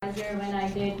supervisor when I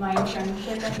did my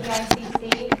internship at the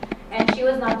ICC. And she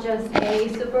was not just a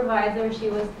supervisor, she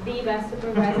was the best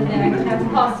supervisor that I could have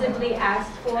possibly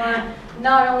asked for,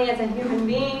 not only as a human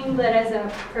being, but as a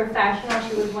professional.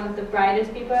 She was one of the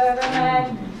brightest people I've ever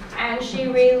met, and she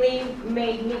really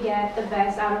made me get the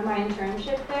best out of my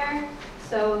internship there.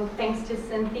 So thanks to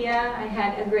Cynthia, I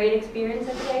had a great experience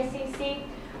at the ICC.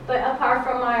 But apart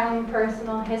from my own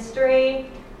personal history,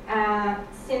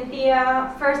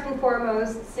 Cynthia, first and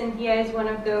foremost, Cynthia is one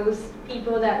of those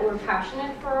people that were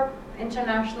passionate for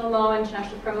international law,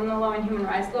 international criminal law, and human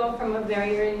rights law from a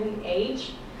very early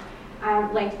age.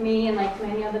 Like me and like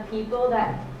many other people,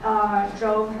 that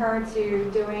drove her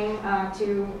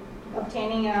to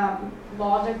obtaining a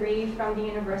law degree from the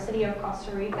University of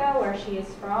Costa Rica, where she is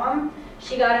from.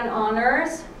 She got an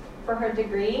honors for her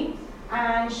degree,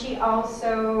 and she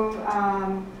also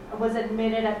was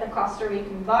admitted at the Costa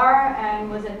Rican bar and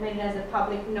was admitted as a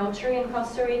public notary in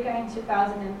Costa Rica in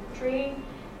 2003.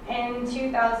 In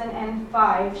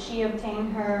 2005, she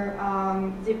obtained her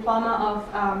diploma of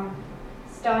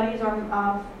studies, or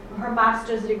her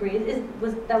master's degree.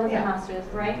 That was a master's,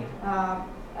 right?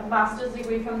 A master's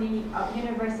degree from the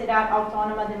Universidad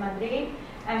Autónoma de Madrid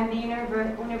and the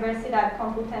Universidad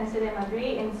Complutense de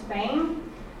Madrid in Spain.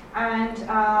 And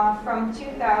from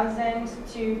 2000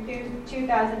 to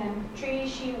 2003,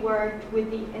 she worked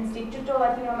with the Instituto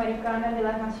Latinoamericano de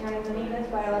las Naciones Unidas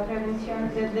para la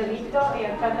Prevención del Delito y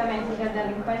el Tratamiento del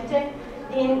Delincuente,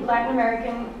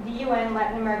 the UN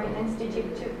Latin American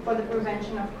Institute for the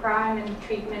Prevention of Crime and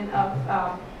Treatment of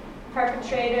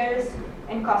Perpetrators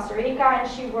in Costa Rica, and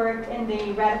she worked in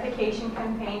the ratification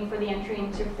campaign for the entry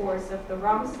into force of the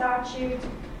Rome Statute.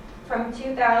 From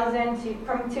 2000 to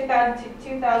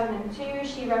 2002,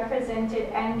 she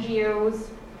represented NGOs,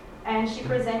 and she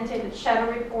presented shadow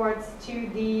reports to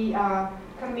the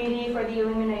Committee for the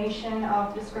Elimination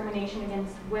of Discrimination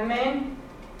Against Women.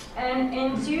 And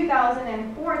in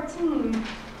 2014,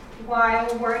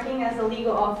 while working as a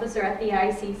legal officer at the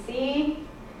ICC,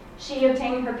 she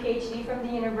obtained her PhD from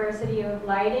the University of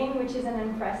Leiden, which is an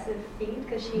impressive feat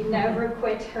because she never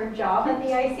quit her job at the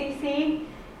ICC.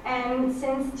 And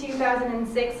since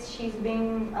 2006, she's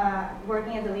been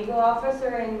working as a legal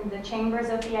officer in the chambers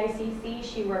of the ICC.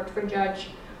 She worked for Judge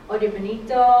Odio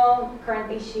Benito.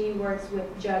 Currently, she works with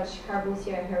Judge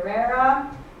Carbucia Herrera.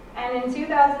 And in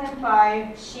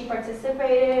 2005, she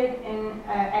participated in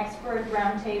expert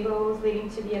roundtables leading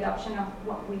to the adoption of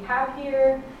what we have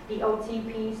here, the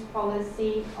OTP's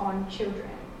policy on children.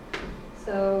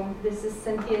 So this is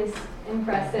Cynthia's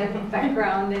impressive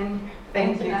background in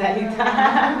Thank you,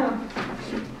 Dalita.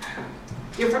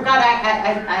 You forgot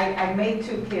I made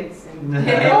 2 kids. Oh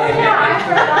yeah, I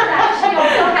forgot that. She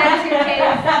also had 2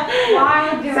 kids.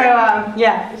 Why doing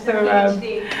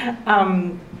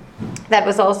PhD? That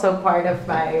was also part of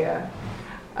my,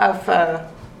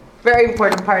 very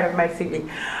important part of my CV.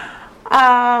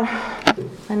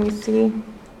 Let me see.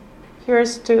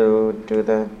 Here's to do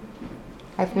the.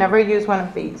 I've never used one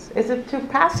of these. Is it to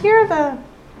pass here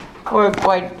or do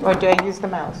I use the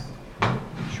mouse?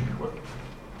 Should be working.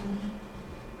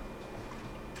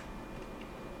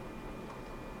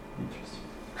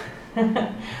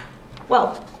 Interesting.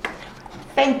 Well,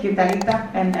 thank you, Dalita,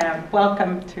 and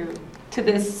welcome to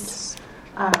this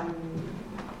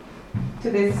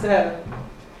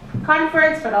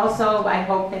conference. But also, I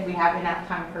hope that we have enough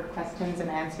time for questions and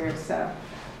answers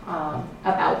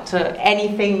about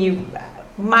anything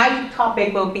My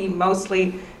topic will be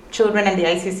mostly children and the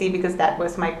ICC, because that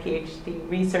was my PhD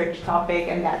research topic,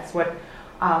 and that's what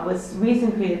was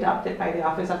recently adopted by the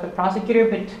Office of the Prosecutor.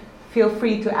 But feel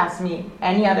free to ask me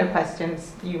any other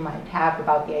questions you might have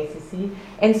about the ICC,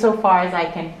 insofar as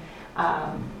I can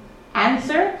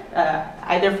answer,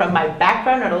 either from my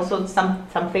background, or also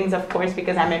some things, of course,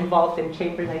 because I'm involved in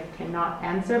chambers, I cannot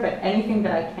answer, but anything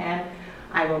that I can,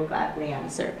 I will gladly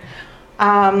answer.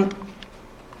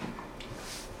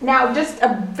 Now, just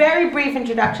a very brief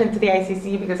introduction to the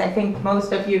ICC, because I think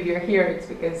most of you, if you're here, it's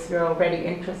because you're already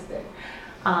interested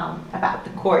about the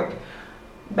court.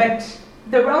 But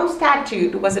the Rome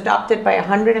Statute was adopted by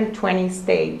 120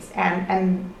 states,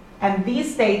 and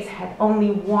these states had only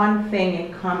one thing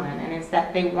in common, and it's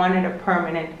that they wanted a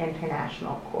permanent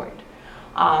international court.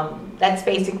 That's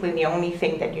basically the only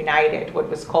thing that united what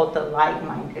was called the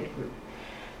like-minded group.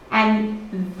 And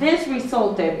this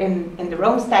resulted in the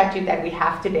Rome Statute that we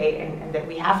have today, and that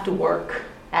we have to work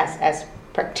as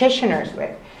practitioners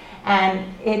with. And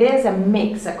it is a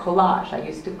mix, a collage, I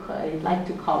like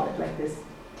to call it, like this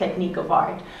technique of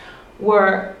art,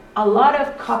 where a lot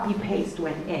of copy-paste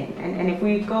went in. And if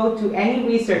we go to any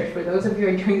research, for those of you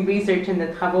who are doing research in the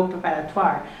travaux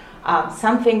préparatoires,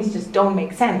 some things just don't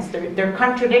make sense. There are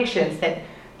contradictions that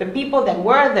the people that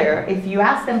were there, if you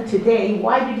ask them today,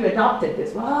 why did you adopt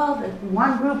this? Well, the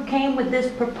one group came with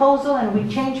this proposal and we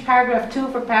changed paragraph 2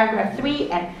 for paragraph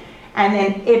 3, and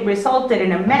then it resulted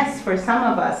in a mess for some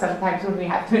of us sometimes when we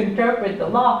have to interpret the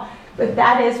law. But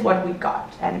that is what we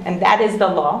got, and that is the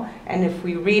law. And if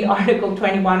we read Article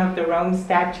 21 of the Rome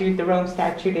Statute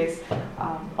is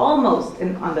almost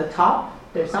on the top.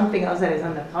 There's something else that is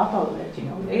on the top, I'll let you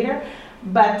know later.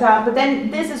 But then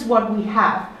this is what we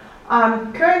have.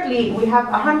 Currently, we have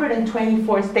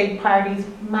 124 state parties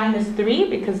minus 3,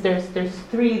 because there's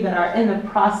 3 that are in the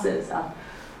process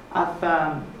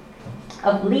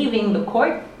of leaving the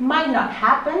court. Might not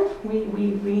happen. We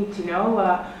need to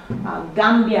know.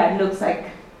 Gambia, it looks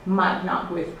like, might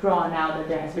not withdraw now that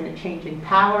there has been a change in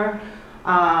power.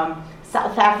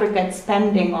 South Africa is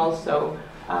pending also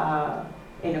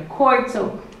in a court,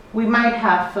 so we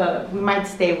might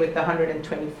stay with the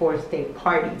 124 state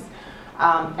parties.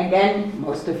 Again,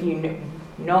 most of you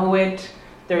know it.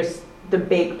 There's the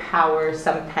big powers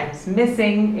sometimes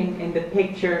missing in the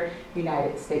picture: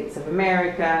 United States of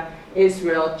America,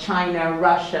 Israel, China,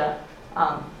 Russia.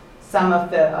 Some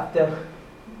of the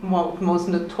most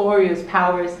notorious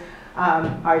powers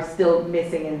are still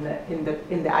missing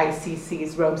in the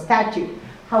ICC's Rome Statute.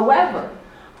 However,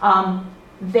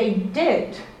 they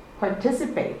did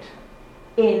participate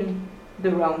in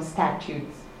the Rome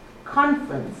Statute's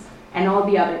conference and all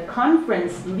the other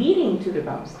conference leading to the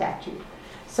Rome Statute.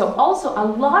 So also a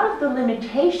lot of the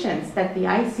limitations that the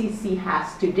ICC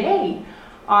has today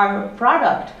are a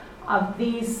product of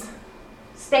these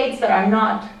states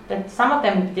that some of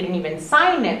them didn't even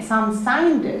sign it, some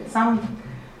signed it, some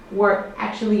were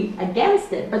actually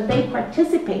against it, but they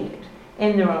participated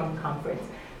in the Rome Conference.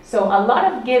 So a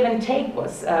lot of give and take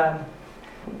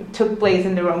took place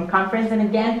in the Rome Conference, and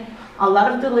again, a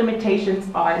lot of the limitations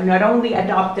are not only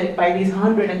adopted by these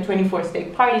 124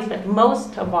 state parties, but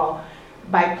most of all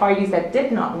by parties that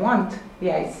did not want the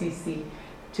ICC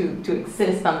to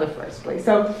exist on the first place.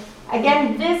 So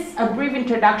again, this a brief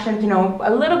introduction to know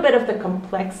a little bit of the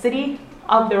complexity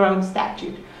of the Rome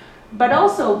Statute, but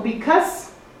also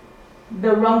because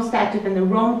the Rome Statute and the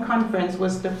Rome Conference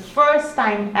was the first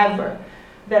time ever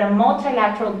that a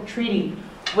multilateral treaty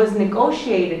was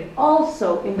negotiated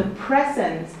also in the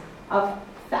presence of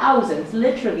thousands,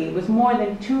 literally, it was more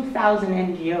than 2,000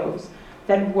 NGOs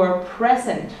that were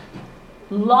present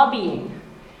lobbying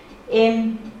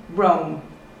in Rome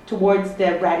towards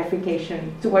the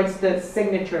ratification, towards the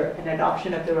signature and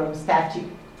adoption of the Rome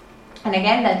Statute. And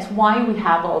again, that's why we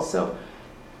have also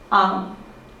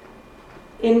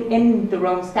in the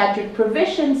Rome Statute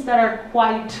provisions that are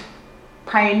quite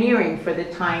pioneering for the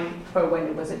time for when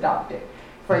it was adopted.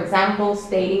 For example,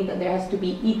 stating that there has to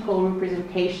be equal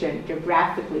representation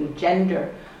geographically,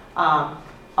 gender,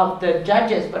 of the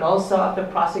judges, but also of the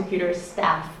prosecutors,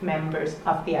 staff members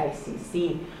of the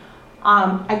ICC.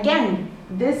 Again,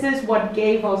 this is what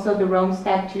gave also the Rome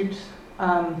Statute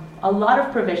a lot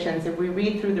of provisions. If we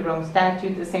read through the Rome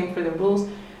Statute, the same for the rules,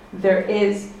 there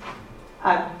is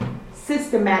a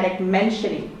systematic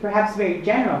mentioning, perhaps very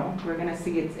general. We're going to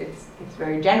see it's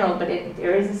very general, but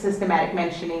there is a systematic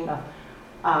mentioning of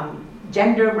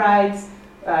gender rights,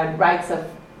 rights of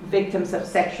victims of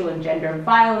sexual and gender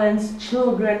violence,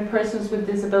 children, persons with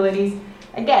disabilities.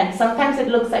 Again, sometimes it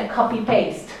looks like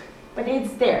copy-paste, but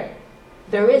it's there.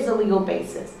 There is a legal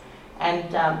basis.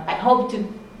 And I hope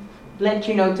to let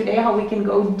you know today how we can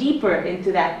go deeper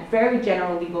into that very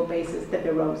general legal basis that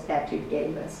the Rome Statute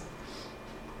gave us.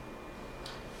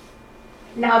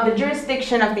 Now, the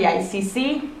jurisdiction of the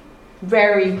ICC,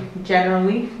 very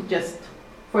generally, just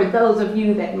for those of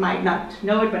you that might not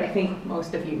know it, but I think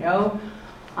most of you know,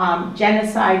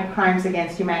 genocide, crimes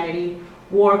against humanity,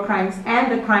 war crimes, and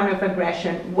the crime of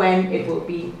aggression when it will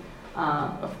be,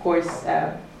 of course,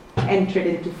 entered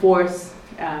into force,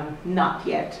 not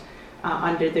yet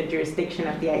under the jurisdiction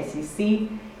of the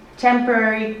ICC.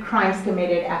 Temporary crimes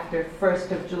committed after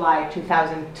 1st of July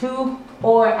 2002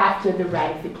 or after the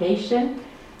ratification.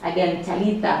 Again,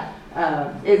 Talita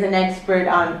is an expert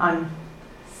on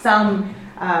some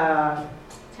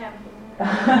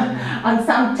on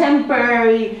some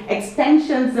temporary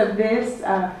extensions of this.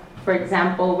 For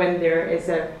example, when there is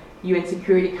a UN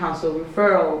Security Council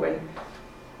referral, when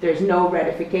there's no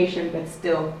ratification, but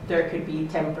still there could be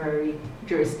temporary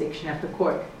jurisdiction of the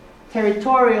court.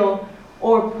 Territorial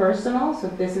or personal, so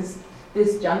this is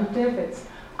disjunctive. It's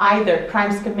either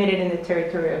crimes committed in the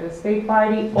territory of the state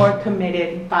party or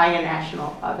committed by a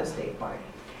national of the state party.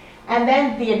 And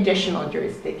then the additional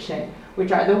jurisdiction,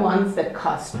 which are the ones that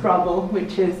cause trouble,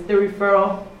 which is the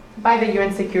referral by the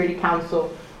UN Security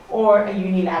Council or a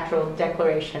unilateral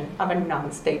declaration of a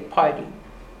non-state party.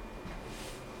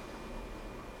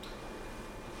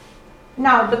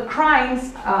 Now, the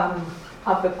crimes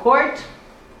of the court: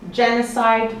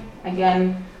 genocide,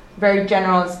 again, very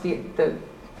general.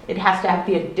 It has to have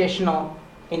the additional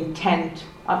intent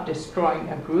of destroying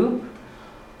a group.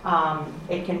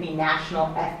 It can be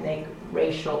national, ethnic,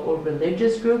 racial, or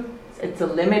religious group. It's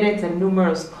a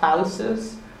numerous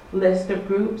clausus list of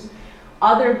groups.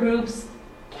 Other groups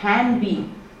can be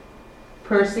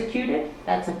persecuted.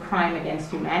 That's a crime against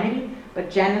humanity.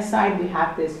 But genocide, we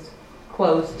have this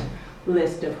closed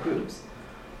list of groups.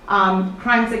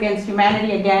 Crimes against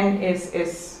humanity, again,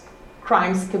 is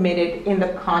crimes committed in the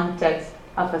context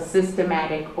of a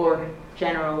systematic or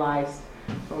generalized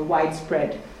or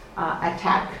widespread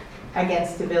attack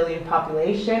against civilian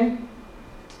population.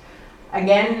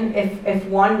 Again, if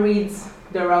one reads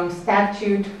the Rome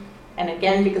Statute, and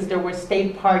again, because there were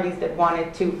state parties that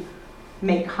wanted to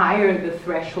make higher the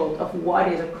threshold of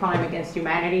what is a crime against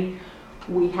humanity,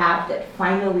 we have that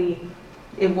finally,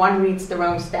 if one reads the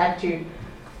Rome Statute,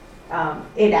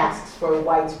 it asks for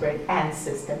widespread and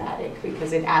systematic,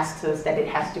 because it asks us that it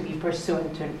has to be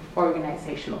pursuant to an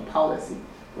organizational policy,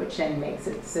 which then makes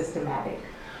it systematic.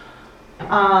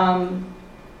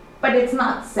 But it's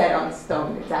not set on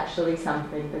stone. It's actually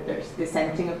something that there's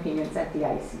dissenting opinions at the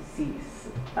ICC's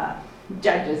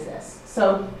judges this.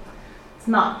 So it's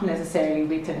not necessarily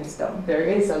written in stone. There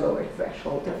is a lower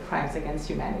threshold of crimes against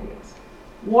humanity.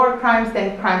 War crimes,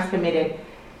 then crimes committed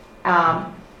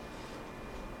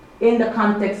in the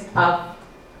context of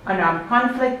an armed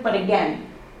conflict, but again,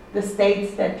 the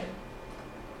states that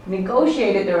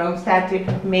negotiated their own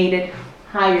statute made it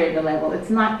higher in the level.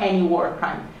 It's not any war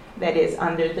crime that is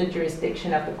under the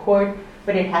jurisdiction of the court,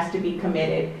 but it has to be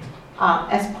committed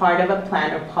as part of a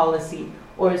plan or policy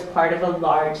or as part of a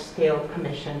large-scale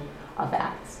commission of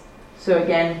acts. So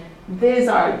again, these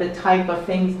are the type of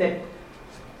things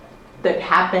that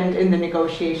happened in the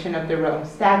negotiation of the Rome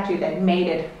Statute that made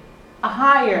it a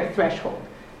higher threshold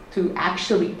to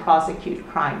actually prosecute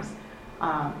crimes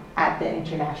at the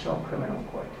International Criminal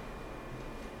Court.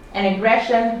 And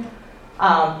aggression,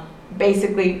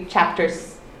 basically Chapter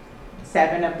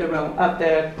 7 of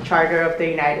the Charter of the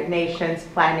United Nations: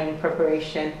 planning,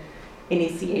 preparation,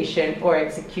 initiation, or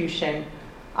execution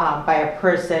by a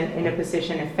person in a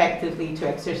position effectively to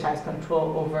exercise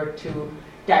control over, to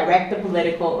direct the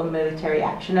political or military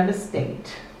action of a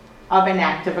state of an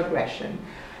act of aggression.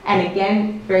 And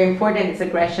again, very important, it's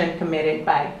aggression committed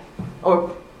by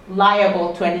or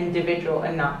liable to an individual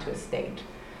and not to a state.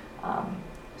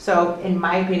 So in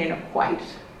my opinion, a quite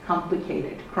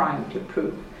complicated crime to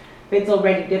prove. It's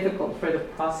already difficult for the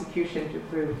prosecution to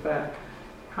prove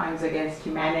crimes against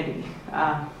humanity.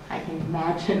 I can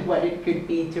imagine what it could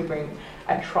be to bring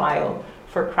a trial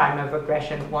for crime of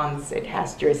aggression once it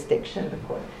has jurisdiction in the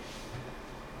court.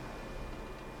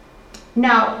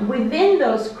 Now, within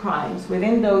those crimes,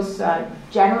 within those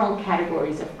general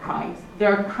categories of crimes,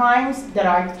 there are crimes that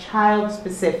are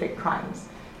child-specific crimes.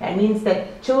 That means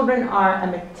that children are a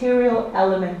material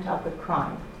element of the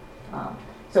crime.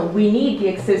 So we need the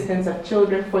existence of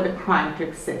children for the crime to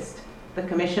exist. The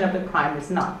commission of the crime is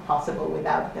not possible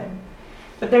without them.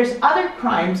 But there's other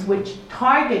crimes which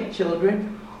target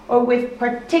children or with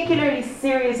particularly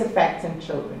serious effects on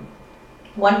children.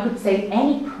 One could say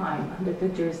any crime under the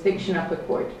jurisdiction of the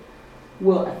court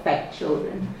will affect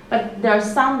children. But there are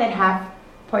some that have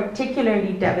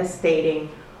particularly devastating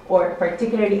or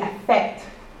particularly affect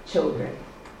children.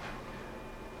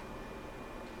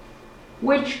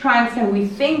 Which crimes can we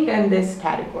think in this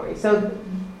category? So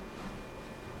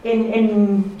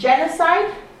in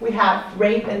genocide, we have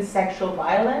rape and sexual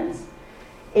violence,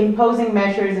 imposing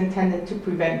measures intended to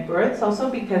prevent births, also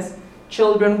because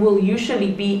children will usually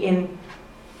be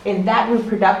in that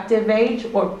reproductive age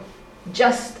or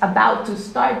just about to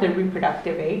start the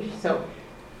reproductive age. So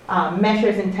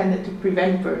measures intended to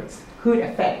prevent births could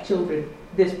affect children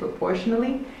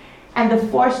disproportionately. And the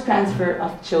forced transfer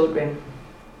of children.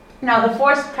 Now, the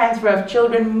forced transfer of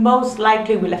children most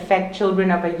likely will affect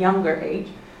children of a younger age,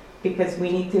 because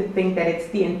we need to think that it's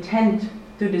the intent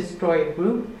to destroy a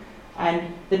group.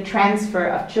 And the transfer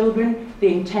of children, the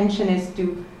intention is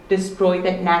to destroy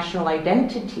that national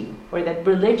identity or that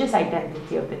religious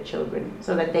identity of the children,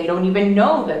 so that they don't even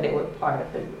know that they were part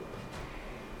of the group.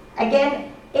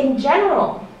 Again, in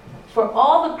general, for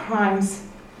all the crimes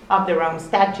of the Rome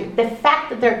Statute, the fact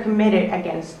that they're committed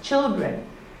against children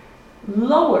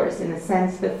lowers, in a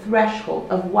sense, the threshold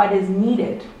of what is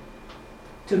needed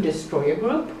to destroy a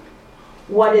group,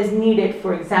 what is needed,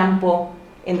 for example,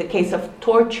 in the case of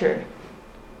torture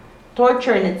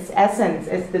torture in its essence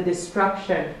is the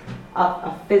destruction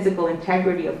of physical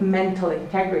integrity, of mental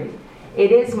integrity.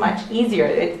 It is much easier.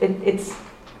 It's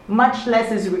much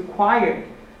less is required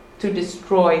to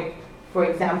destroy, for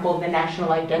example, the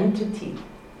national identity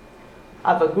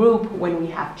of a group when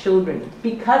we have children,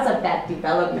 because of that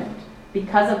development,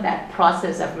 because of that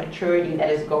process of maturity that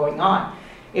is going on.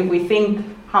 If we think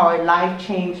how our life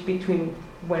changed between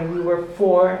when we were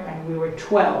 4 and we were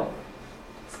 12,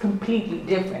 it's completely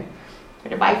different.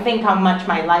 But if I think how much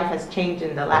my life has changed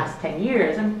in the last 10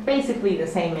 years, I'm basically the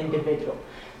same individual.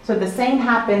 So the same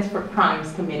happens for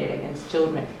crimes committed against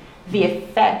children. The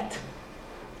effect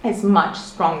is much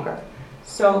stronger.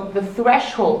 So the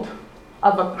threshold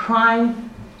of a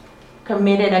crime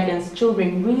committed against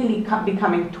children really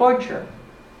becoming torture.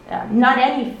 Not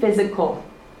any physical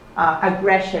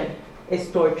aggression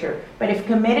is torture, but if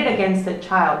committed against a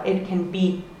child, it can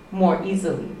be more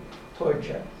easily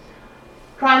torture.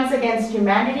 Crimes against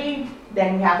humanity,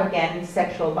 then we have again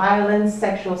sexual violence,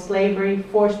 sexual slavery,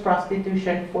 forced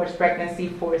prostitution, forced pregnancy,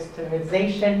 forced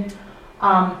sterilization.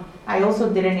 I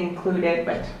also didn't include it,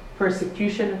 but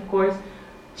persecution, of course.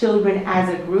 Children as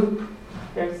a group,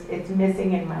 it's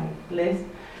missing in my list,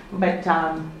 but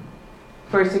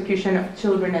persecution of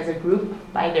children as a group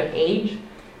by their age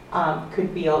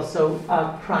could be also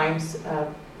crimes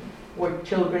where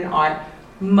children are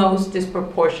most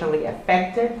disproportionately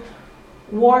affected.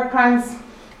 War crimes,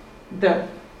 the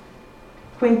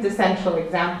quintessential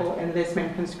example,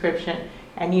 enlistment, conscription,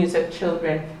 and use of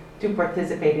children to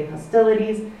participate in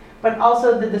hostilities, but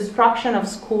also the destruction of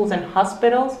schools and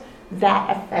hospitals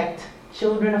that affect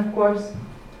children, of course,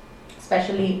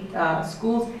 especially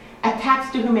schools.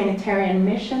 Attacks to humanitarian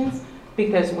missions,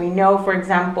 because we know, for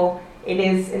example, it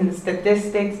is in the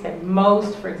statistics that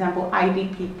most, for example,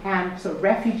 IDP camps or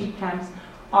refugee camps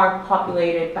are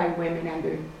populated by women and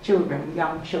their children,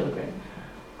 young children.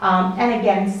 And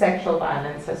again, sexual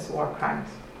violence as war crimes.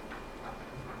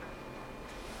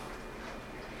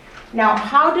 Now,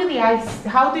 how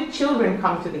do children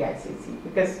come to the ICC?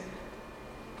 Because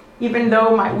even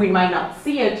though we might not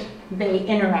see it, they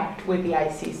interact with the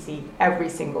ICC every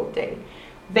single day.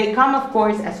 They come, of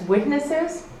course, as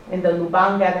witnesses in the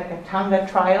Lubanga, the Katanga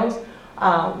trials,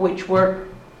 which were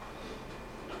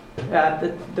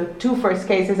the two first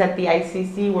cases at the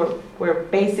ICC were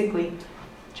basically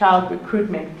child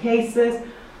recruitment cases.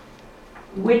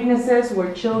 Witnesses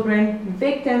were children.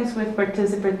 Victims with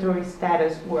participatory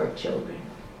status were children.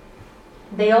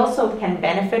 They also can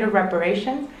benefit of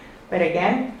reparations, but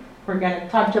again, we're going to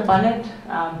touch upon it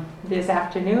this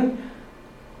afternoon.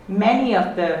 Many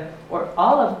of or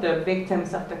all of the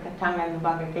victims of the Katanga and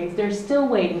Lubanga case, they're still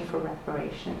waiting for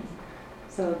reparations.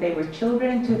 So they were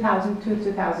children in 2002,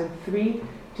 2003.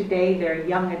 Today they're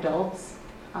young adults.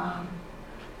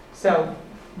 So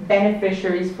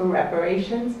beneficiaries for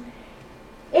reparations.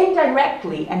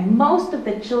 Indirectly, and most of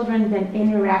the children that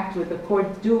interact with the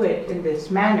court do it in this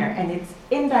manner, and it's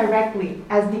indirectly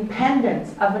as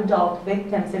dependents of adult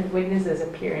victims and witnesses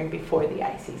appearing before the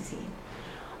ICC.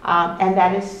 And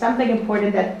that is something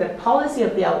important, that the policy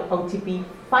of the OTP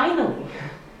finally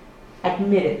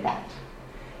admitted that.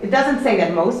 It doesn't say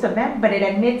that most of them, but it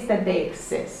admits that they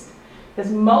exist.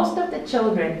 Because most of the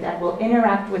children that will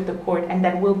interact with the court and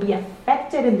that will be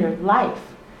affected in their life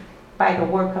by the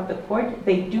work of the court,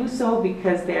 they do so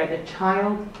because they are the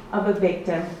child of a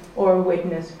victim or a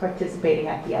witness participating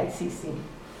at the ICC.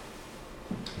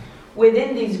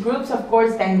 Within these groups, of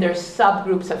course, then there's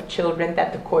subgroups of children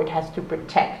that the court has to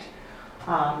protect.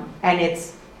 And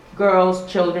it's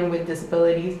girls, children with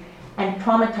disabilities, and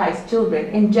traumatized children.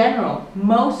 In general,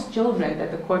 most children that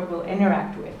the court will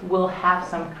interact with will have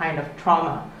some kind of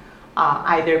trauma,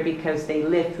 either because they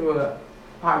lived through a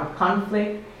armed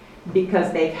conflict,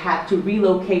 because they've had to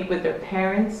relocate with their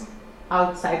parents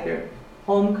outside their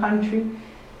home country.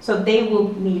 So they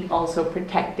will need also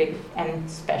protective and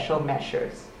special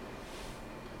measures.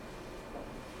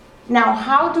 Now,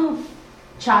 how do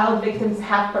child victims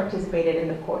have participated in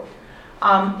the court?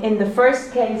 In the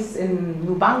first case, in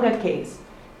Lubanga case,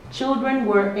 children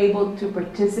were able to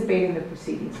participate in the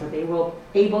proceedings, so they were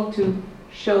able to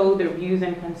show their views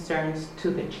and concerns to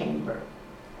the chamber.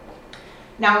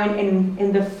 Now,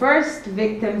 in the first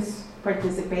victims'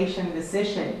 participation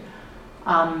decision,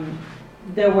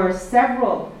 there were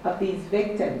several of these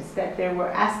victims that they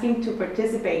were asking to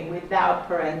participate without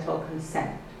parental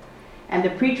consent. And the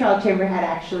pretrial chamber had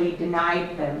actually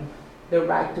denied them the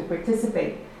right to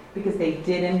participate because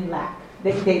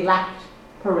they lacked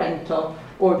parental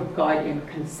or guardian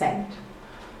consent.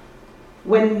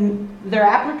 When their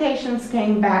applications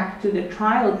came back to the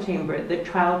trial chamber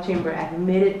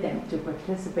admitted them to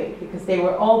participate because they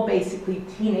were all basically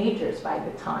teenagers by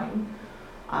the time.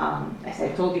 As I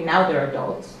told you, now they're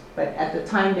adults, but at the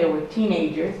time they were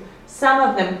teenagers. Some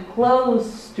of them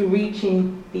close to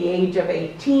reaching the age of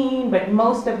 18, but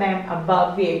most of them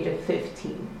above the age of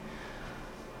 15.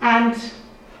 And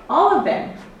all of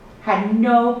them had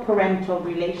no parental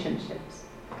relationships.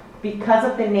 Because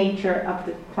of the nature of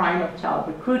the crime of child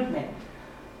recruitment,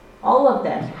 all of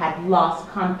them had lost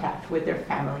contact with their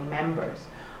family members.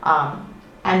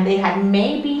 And they had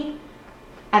maybe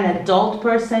an adult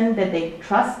person that they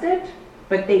trusted,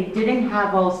 but they didn't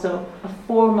have also a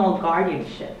formal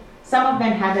guardianship. Some of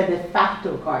them had a de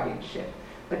facto guardianship,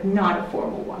 but not a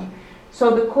formal one.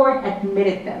 So the court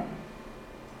admitted them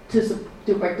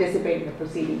to participate in the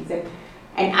proceedings.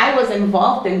 And I was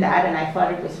involved in that, and I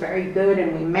thought it was very good,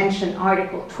 and we mentioned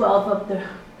Article 12 of the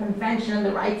Convention on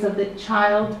the Rights of the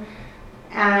Child.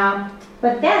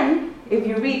 But then, if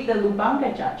you read the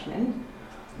Lubanga judgment,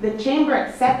 the chamber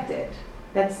accepted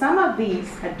that some of these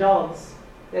adults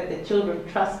that the children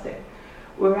trusted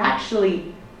were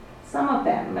actually, some of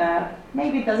them,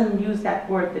 maybe it doesn't use that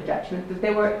word, the judgment, but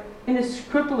they were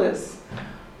unscrupulous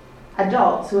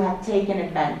adults who had taken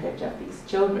advantage of these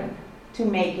children to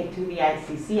make it to the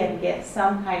ICC and get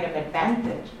some kind of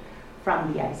advantage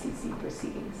from the ICC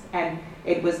proceedings. And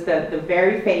it was the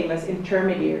very famous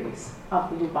intermediaries of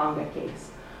the Lubanga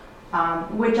case,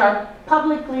 which are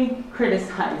publicly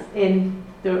criticized in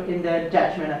the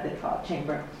judgment of the trial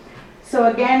chamber. So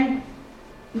again,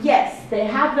 yes, they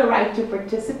have the right to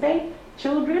participate,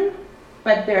 children,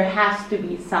 but there has to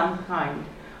be some kind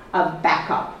of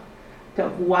backup to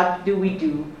what do we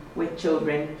do with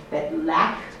children that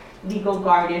lack legal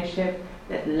guardianship,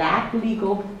 that lack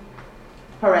legal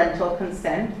parental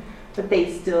consent, but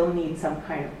they still need some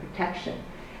kind of protection.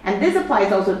 And this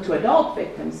applies also to adult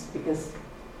victims, because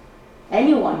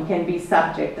anyone can be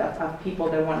subject of people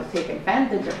that want to take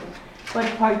advantage of them. But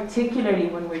particularly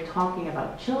when we're talking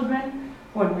about children,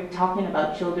 when we're talking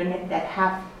about children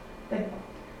that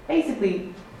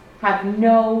basically have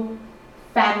no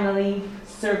family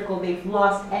circle, they've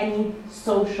lost any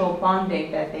social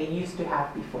bonding that they used to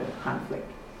have before the conflict.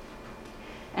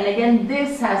 And again,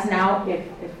 this has now, if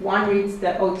one reads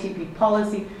the OTP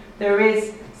policy, there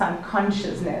is some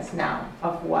consciousness now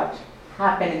of what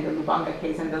happened in the Lubanga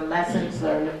case and the lessons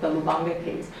learned of the Lubanga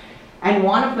case. And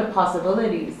one of the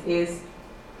possibilities is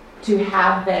to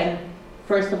have then,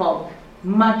 first of all,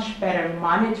 much better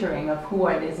monitoring of who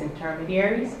are these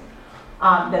intermediaries,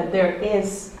 that there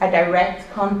is a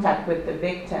direct contact with the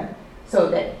victim so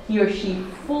that he or she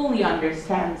fully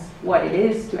understands what it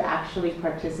is to actually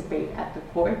participate at the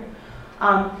court.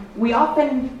 We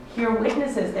often hear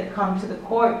witnesses that come to the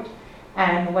court,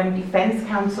 and when defense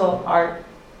counsel are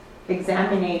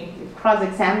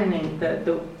cross-examining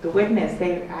the witness,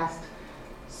 they're asked,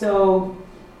 so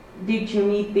did you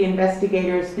meet the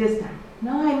investigators this time?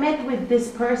 No, I met with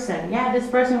this person. Yeah, this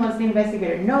person was the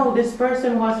investigator. No, this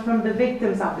person was from the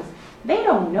victim's office. They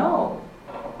don't know.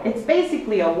 It's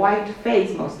basically a white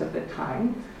face most of the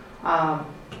time,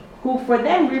 who for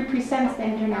them represents the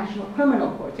International Criminal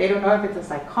Court. They don't know if it's a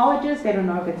psychologist, they don't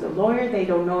know if it's a lawyer, they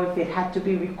don't know if it had to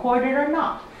be recorded or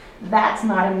not. That's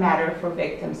not a matter for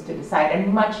victims to decide,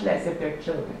 and much less if they're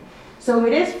children. So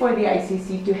it is for the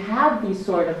ICC to have these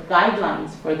sort of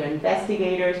guidelines for the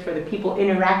investigators, for the people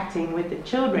interacting with the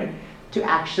children, to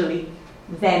actually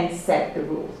then set the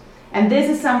rules. And this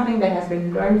is something that has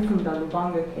been learned from the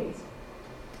Lubanga case.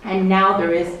 And now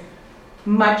there is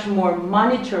much more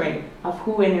monitoring of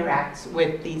who interacts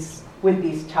with these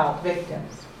child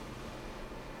victims.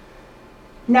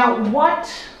 Now,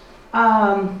 what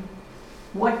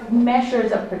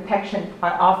measures of protection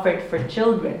are offered for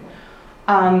children?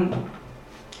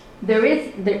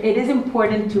 It is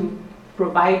important to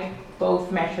provide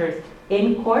both measures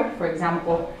in court. For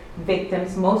example,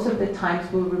 victims most of the times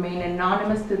will remain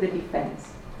anonymous to the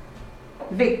defense.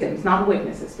 Victims, not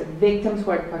witnesses, but victims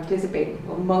who are participating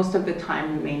will most of the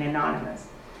time remain anonymous.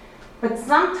 But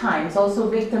sometimes also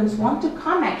victims want to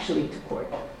come actually to court.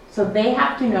 So they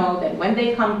have to know that when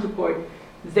they come to court,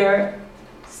 their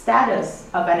status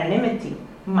of anonymity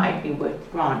might be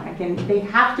withdrawn. Again, they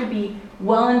have to be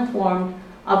well informed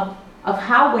of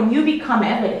how when you become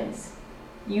evidence,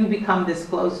 you become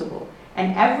disclosable.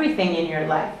 And everything in your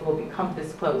life will become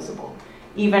disclosable,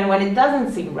 even when it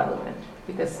doesn't seem relevant,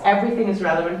 because everything is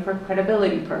relevant for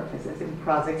credibility purposes in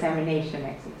cross-examination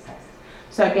exercises.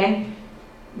 So again,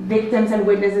 victims and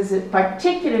witnesses,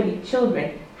 particularly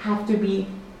children, have to be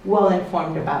well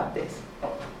informed about this.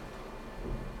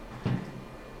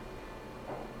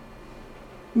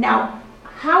 Now,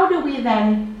 how do we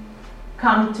then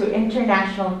come to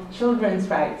international children's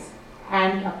rights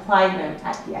and apply them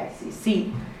at the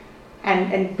ICC?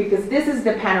 And because this is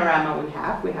the panorama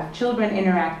we have children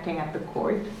interacting at the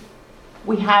court.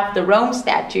 We have the Rome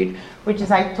Statute, which,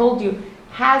 as I told you,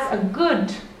 has a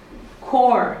good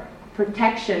core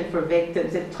protection for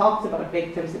victims. It talks about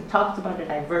victims, it talks about the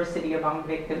diversity among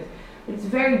victims. It's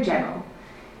very general.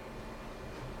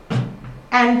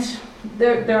 And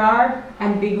there are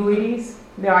ambiguities,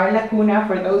 there are lacuna.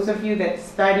 For those of you that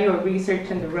study or research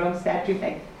in the Rome Statute,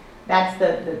 that's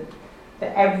the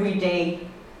everyday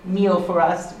meal for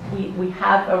us. We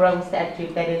have a Rome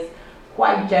Statute that is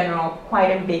quite general,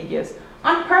 quite ambiguous,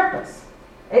 on purpose.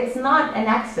 It's not an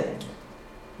accident.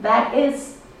 That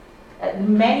is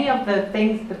many of the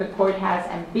things that the court has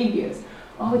ambiguous.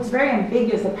 Oh, it's very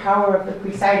ambiguous, the power of the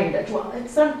presiding judge. Well,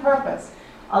 it's on purpose.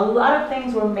 A lot of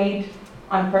things were made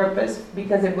on purpose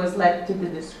because it was left to the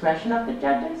discretion of the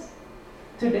judges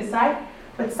to decide.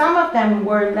 But some of them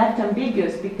were left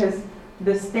ambiguous because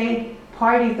the state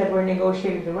parties that were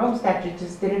negotiating the Rome Statute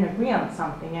just didn't agree on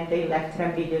something, and they left it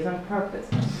ambiguous on purpose.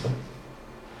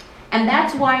 And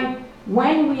that's why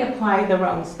when we apply the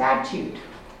Rome Statute,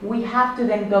 we have to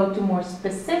then go to more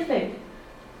specific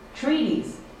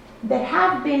treaties that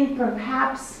have been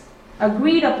perhaps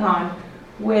agreed upon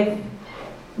with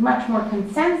much more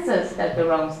consensus than the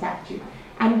Rome Statute,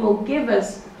 and will give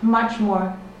us much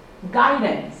more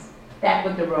guidance than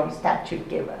what the Rome Statute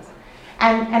gave us.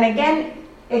 And again,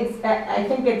 I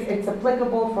think it's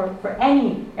applicable for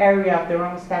any area of the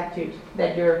Rome Statute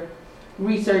that you're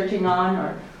researching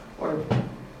on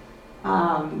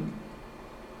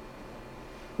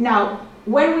Now,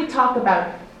 when we talk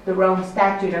about the Rome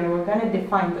Statute and we're going to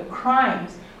define the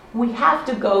crimes, we have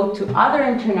to go to other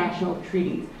international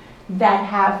treaties that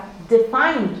have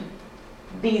defined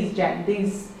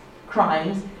these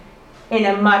crimes in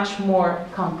a much more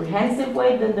comprehensive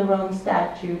way than the Rome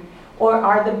Statute, or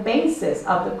are the basis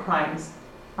of the crimes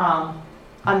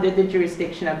under the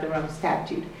jurisdiction of the Rome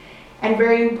Statute. And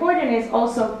very important is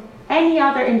also any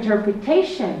other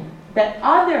interpretation that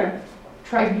other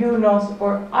tribunals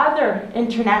or other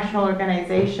international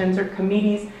organizations or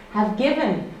committees have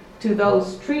given to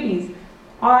those treaties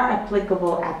are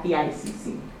applicable at the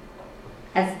ICC.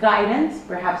 As guidance,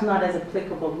 perhaps not as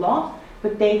applicable law,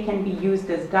 but they can be used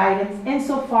as guidance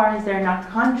insofar as they're not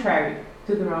contrary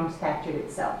to the Rome Statute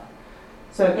itself.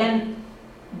 So again,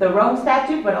 the Rome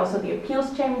Statute, but also the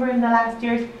Appeals Chamber in the last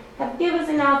years, have given us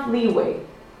enough leeway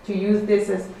to use this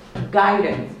as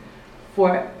guidance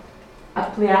for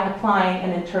applying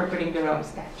and interpreting the Rome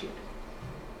Statute.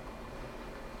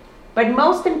 But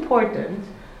most important,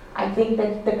 I think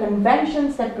that the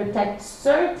conventions that protect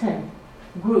certain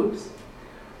groups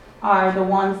are the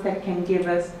ones that can give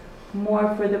us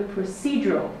more for the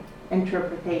procedural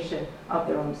interpretation of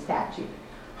the Rome Statute.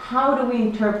 How do we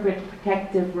interpret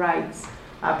protective rights,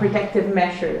 protective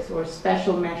measures or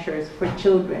special measures for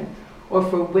children or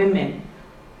for women?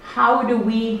 How do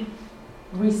we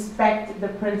respect the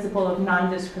principle of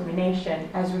non-discrimination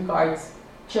as regards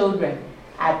children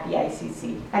at the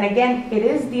ICC? And again, it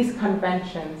is these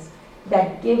conventions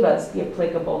that give us the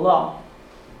applicable law.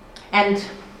 And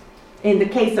in the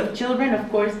case of children, of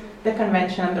course, the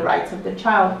Convention on the Rights of the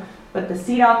Child, but the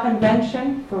CEDAW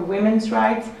Convention for women's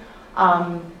rights,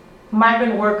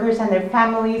 migrant workers and their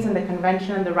families, and the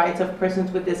Convention on the Rights of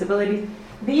Persons with Disabilities,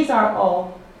 these are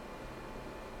all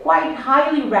quite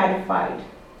highly ratified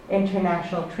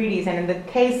international treaties. And in the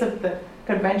case of the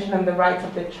Convention on the Rights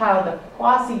of the Child, a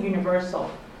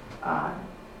quasi-universal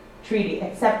treaty,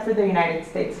 except for the United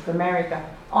States of America,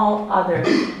 all other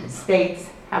states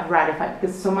have ratified,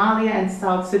 because Somalia and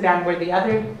South Sudan were the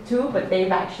other two, but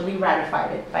they've actually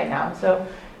ratified it by now. So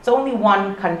it's only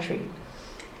one country.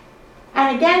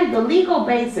 And again, the legal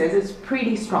basis is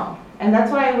pretty strong. And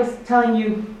that's what I was telling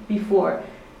you before,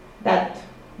 that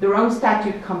the Rome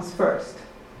Statute comes first,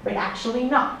 but actually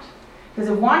not. Because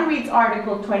if one reads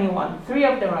Article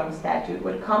 21(3) of the Rome Statute,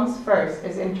 what comes first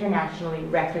is internationally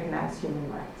recognized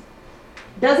human rights.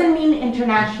 Doesn't mean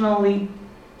internationally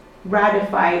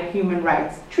ratified human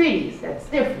rights treaties, that's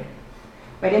different.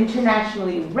 But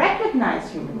internationally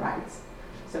recognized human rights,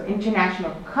 so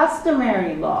international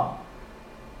customary law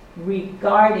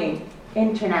regarding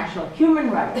international human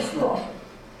rights law,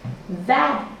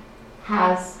 that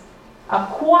has a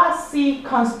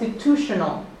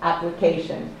quasi-constitutional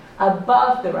application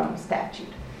above the Rome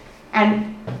Statute.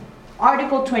 And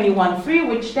Article 21(3),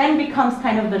 which then becomes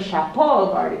kind of the chapeau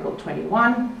of Article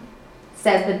 21,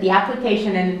 says that the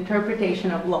application and interpretation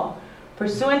of law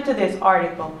pursuant to this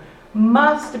article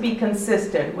must be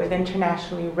consistent with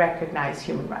internationally recognized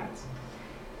human rights.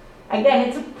 again,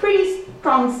 it's a pretty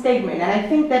strong statement, and I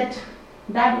think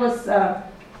that was,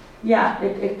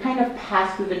 it kind of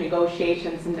passed through the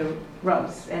negotiations in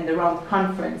the Rome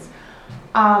Conference.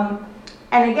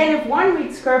 And again, if one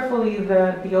reads carefully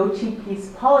the OTP's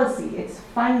policy, it's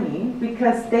funny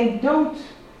because they don't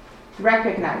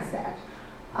recognize that.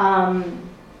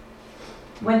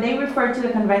 When they refer to the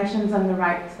Conventions on the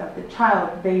Rights of the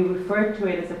Child, they refer to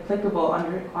it as applicable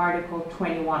under Article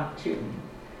 21.2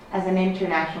 as an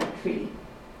international treaty.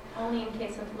 Only in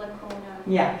case of lacuna.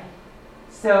 Yeah.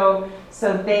 So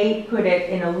they put it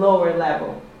in a lower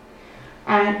level.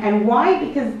 And why?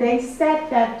 Because they said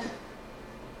that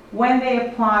when they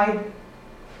apply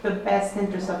the best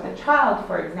interest of the child,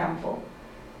 for example,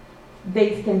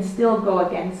 they can still go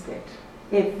against it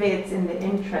if it's in the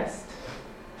interest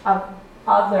of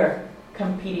other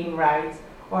competing rights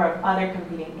or of other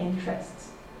competing interests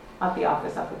of the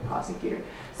office of the prosecutor.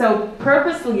 So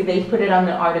purposely they put it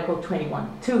under Article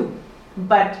 21.2,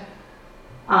 but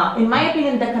in my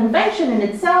opinion, the convention in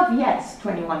itself, yes,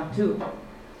 21.2,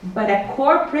 but a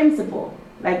core principle,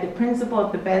 like the principle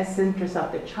of the best interest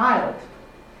of the child,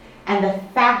 and the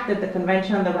fact that the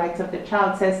Convention on the Rights of the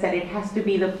Child says that it has to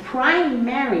be the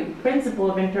primary principle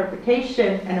of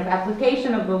interpretation and of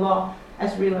application of the law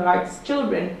as regards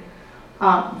children,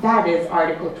 that is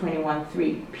Article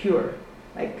 21.3 pure.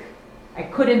 Like, I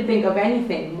couldn't think of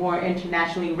anything more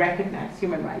internationally recognized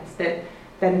human rights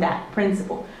than that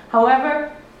principle.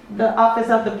 However, the Office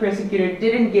of the Prosecutor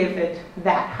didn't give it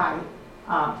that high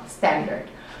standard.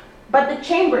 But the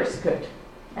chambers could,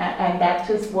 and that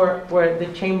is where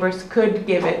the chambers could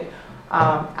give it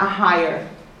a higher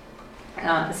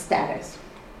status.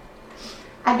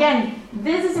 Again,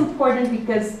 this is important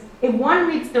because if one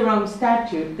reads the Rome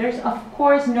Statute, there's of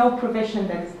course no provision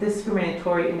that is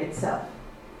discriminatory in itself.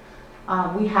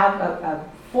 We have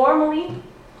formally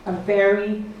a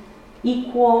very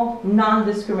equal,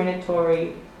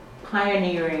 non-discriminatory,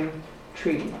 pioneering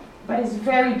treaty, but it's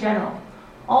very general.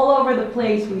 All over the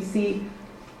place we see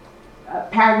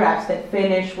paragraphs that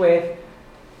finish with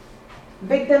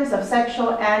victims of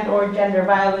sexual and or gender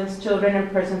violence, children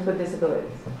and persons with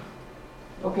disabilities.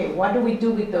 Okay, what do we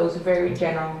do with those very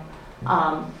general?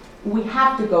 We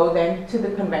have to go then to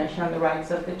the Convention on the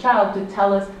Rights of the Child to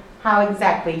tell us how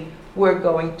exactly we're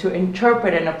going to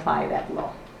interpret and apply that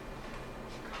law.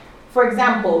 For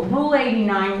example, Rule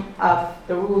 89 of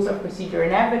the Rules of Procedure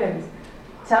and Evidence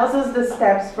tells us the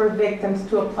steps for victims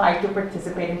to apply to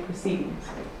participate in proceedings.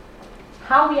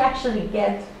 How we actually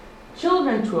get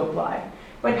children to apply,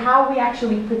 but how we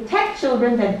actually protect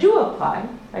children that do apply,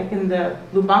 like in the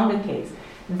Lubanga case.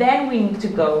 Then we need to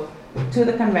go to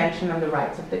the Convention on the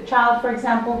Rights of the Child, for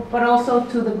example, but also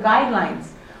to the guidelines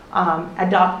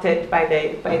adopted by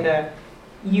the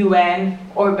UN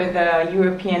or by the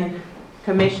European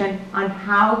Commission on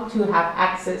how to have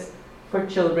access for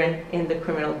children in the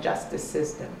criminal justice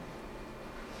system.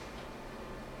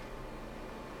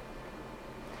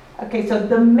 Okay, so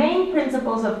the main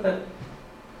principles of the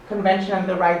Convention on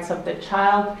the Rights of the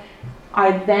Child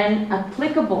are then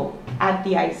applicable at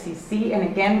the ICC, and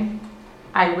again,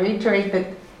 I reiterate that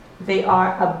they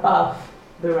are above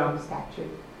the Rome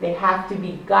Statute. They have to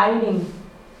be guiding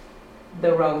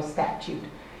the Rome Statute.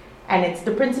 And it's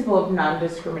the principle of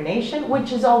non-discrimination,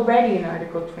 which is already in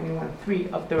Article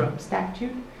 21.3 of the Rome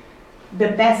Statute, the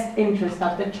best interest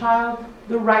of the child,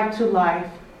 the right to life,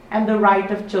 and the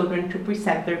right of children to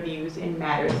present their views in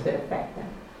matters that affect them,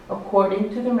 according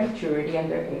to their maturity and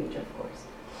their age, of course.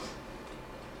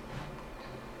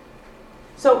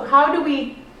 So how do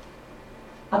we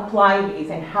apply these,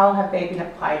 and how have they been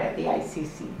applied at the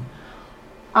ICC?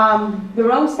 The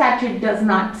Rome Statute does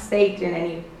not state in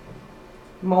any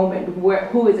moment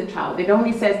who is a child. It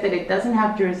only says that it doesn't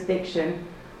have jurisdiction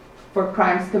for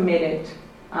crimes committed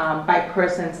by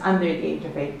persons under the age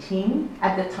of 18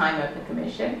 at the time of the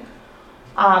commission.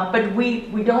 But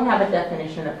we don't have a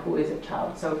definition of who is a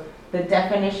child. So the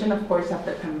definition, of course, of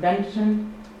the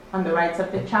Convention on the Rights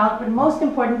of the Child, but most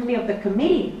importantly of the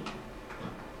Committee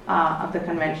of the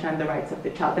Convention on the Rights of the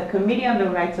Child. The Committee on the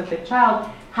Rights of the Child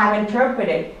have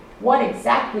interpreted what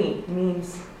exactly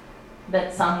means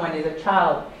that someone is a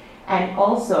child, and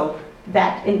also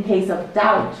that in case of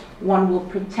doubt, one will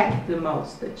protect the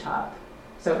most the child.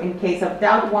 So in case of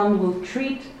doubt, one will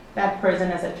treat that person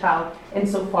as a child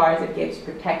insofar as it gives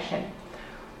protection.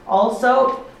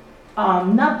 Also,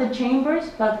 not the chambers,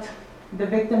 but the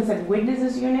Victims and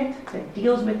Witnesses Unit that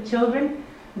deals with children,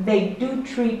 they do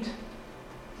treat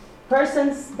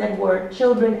persons that were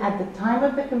children at the time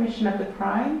of the commission of the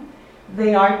crime.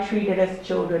 They are treated as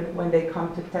children when they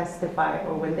come to testify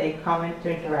or when they come in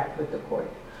to interact with the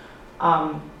court.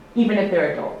 even if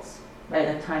they're adults, by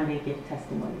the time they give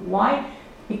testimony. Why?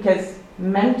 Because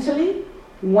mentally,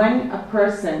 when a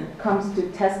person comes to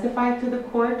testify to the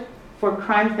court for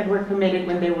crimes that were committed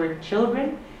when they were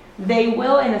children, they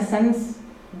will, in a sense,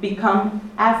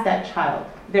 become as that child.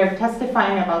 They're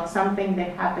testifying about something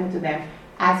that happened to them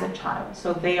as a child.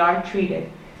 So they are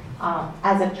treated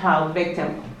as a child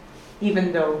victim,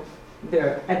 even though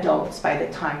they're adults by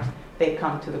the time they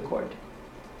come to the court.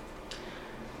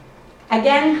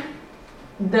 Again,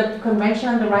 the Convention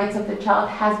on the Rights of the Child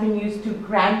has been used to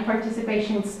grant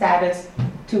participation status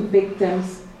to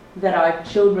victims that are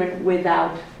children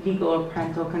without legal or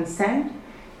parental consent.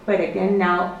 But again,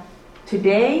 now,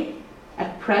 today,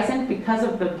 at present, because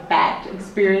of the bad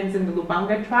experience in the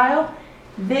Lubanga trial,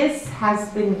 this has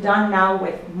been done now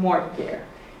with more care.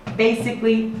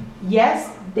 Basically,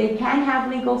 yes, they can have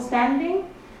legal standing,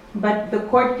 but the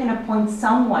court can appoint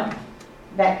someone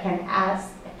that can act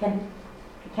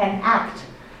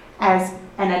as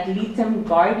an ad litem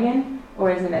guardian or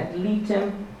as an ad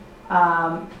litem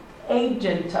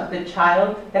agent of the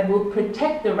child that will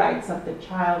protect the rights of the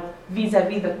child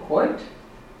vis-a-vis the court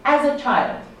as a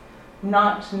child,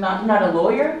 not a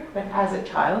lawyer, but as a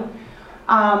child.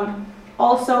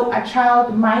 Also, a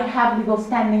child might have legal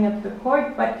standing at the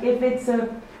court, but if it's a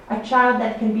child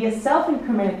that can be a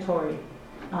self-incriminatory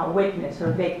witness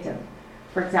or victim,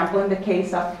 for example, in the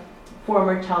case of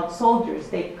former child soldiers,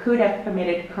 they could have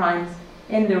committed crimes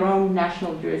in their own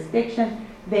national jurisdiction,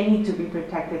 they need to be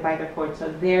protected by the court.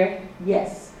 So there,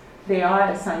 yes, they are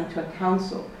assigned to a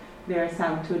counsel, they're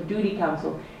assigned to a duty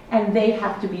counsel, and they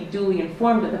have to be duly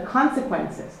informed of the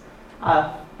consequences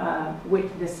of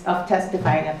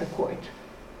testifying at the court.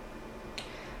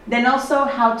 Then also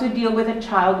how to deal with a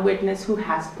child witness who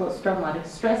has post-traumatic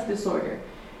stress disorder.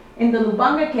 In the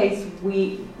Lubanga case,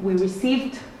 we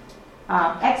received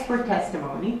expert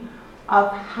testimony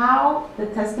of how the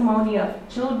testimony of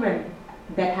children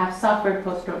that have suffered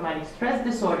post-traumatic stress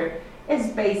disorder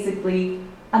is basically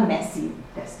a messy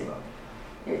testimony.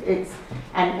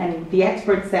 And the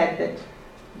expert said that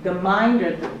the mind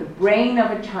or the brain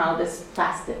of a child is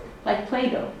plastic, like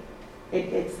Play-Doh.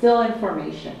 It's still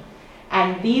information.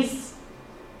 And these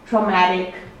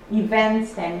traumatic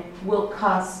events then will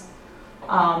cause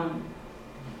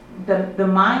the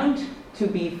mind to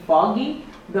be foggy,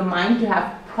 the mind to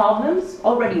have problems.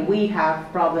 Already we have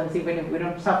problems, even if we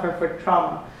don't suffer for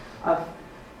trauma of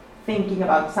thinking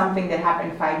about something that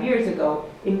happened 5 years ago.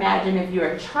 Imagine if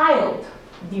you're a child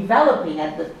developing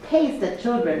at the pace that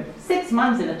children, 6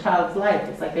 months in a child's life,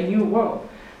 it's like a new world.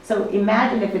 So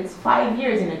imagine if it's 5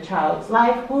 years in a child's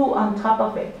life, who on top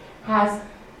of it has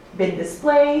been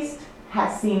displaced,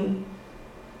 has seen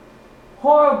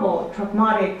horrible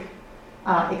traumatic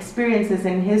experiences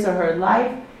in his or her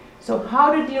life. So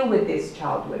how to deal with these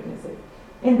child witnesses?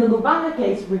 In the Lubanga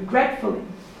case, regretfully,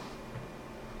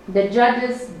 the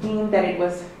judges deemed that it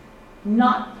was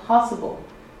not possible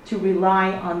to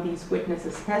rely on these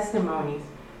witnesses' testimonies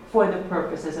for the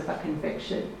purposes of a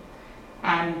conviction.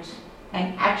 And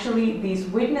actually, these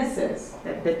witnesses,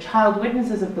 the child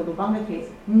witnesses of the Lubanga case,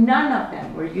 none of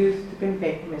them were used to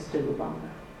convict Mr. Lubanga.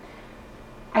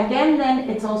 Again, then,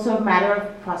 it's also a matter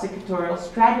of prosecutorial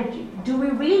strategy. Do we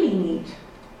really need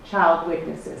child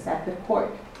witnesses at the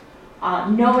court,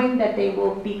 knowing that they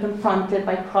will be confronted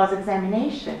by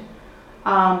cross-examination?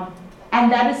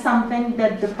 And that is something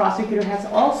that the prosecutor has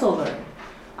also learned.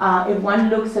 If one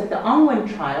looks at the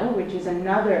Ongwen trial, which is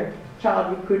another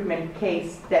child recruitment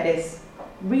case that is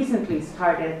recently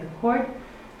started at the court,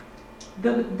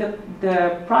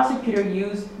 the prosecutor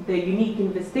used the unique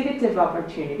investigative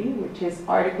opportunity, which is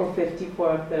Article 54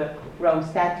 of the Rome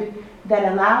Statute,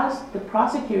 that allows the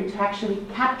prosecutor to actually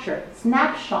capture,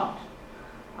 snapshot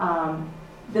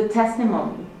the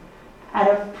testimony at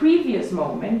a previous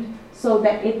moment so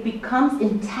that it becomes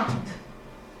intact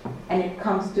and it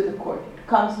comes to the court, it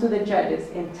comes to the judges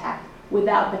intact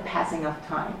without the passing of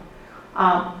time.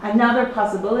 Another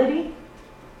possibility,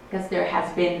 because there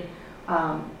has been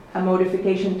a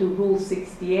modification to Rule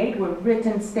 68 where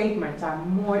written statements are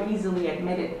more easily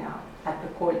admitted now at the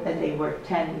court than they were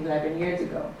 10, 11 years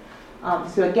ago.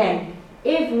 So again,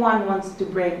 if one wants to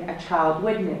bring a child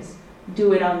witness,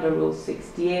 do it under Rule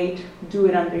 68, do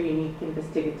it under unique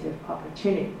investigative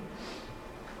opportunity.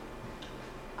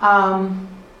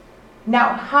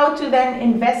 Now, how to then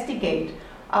investigate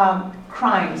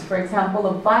crimes, for example,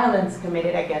 of violence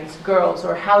committed against girls,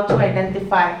 or how to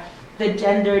identify the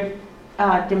gendered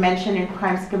dimension in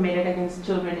crimes committed against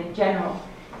children in general.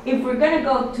 If we're going to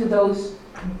go to those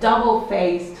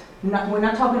double-faced, we're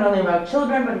not talking only about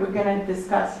children, but we're going to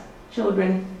discuss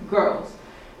children, girls.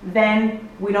 then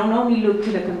we don't only look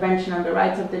to the Convention on the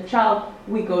Rights of the Child,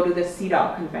 we go to the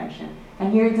CEDAW Convention.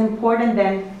 And here it's important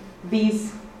then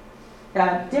these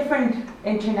different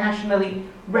internationally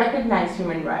recognized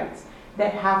human rights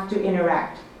that have to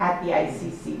interact at the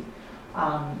ICC.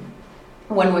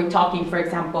 When we're talking, for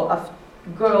example, of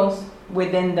girls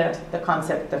within the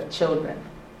concept of children.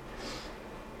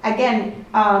 Again,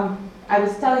 I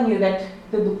was telling you that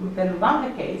the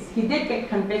Lubanga case, he did get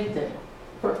convicted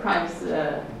for crimes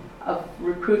of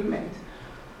recruitment,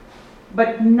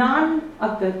 but none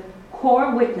of the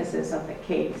core witnesses of the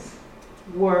case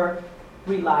were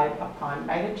relied upon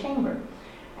by the chamber.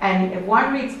 And if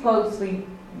one reads closely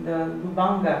the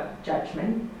Lubanga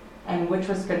judgment, and which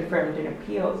was confirmed in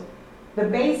appeals, the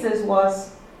basis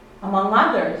was, among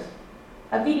others,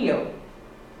 a video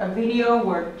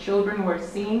where children were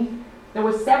seen. There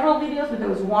were several videos, but there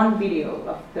was one video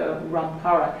of the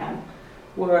Rwampara camp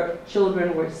where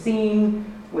children were seen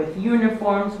with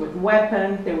uniforms, with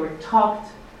weapons. They were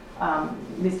talked.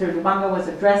 Mr. Lubanga was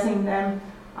addressing them.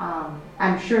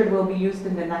 I'm sure it will be used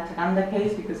in the Nataranda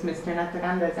case because Mr.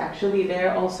 Nataranda is actually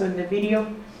there also in the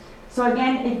video. So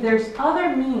again, if there's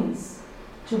other means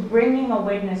to bringing a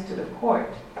witness to the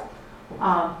court,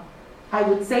 I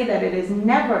would say that it is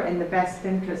never in the best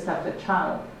interest of the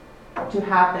child to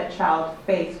have that child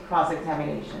face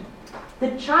cross-examination.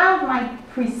 The child might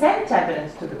present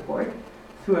evidence to the court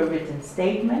through a written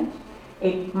statement.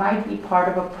 It might be part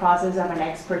of a process of an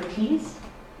expertise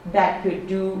that could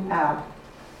do a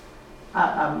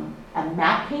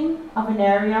mapping of an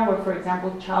area where, for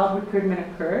example, child recruitment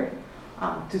occurred,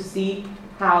 to see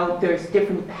how there's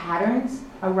different patterns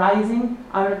arising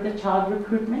out of the child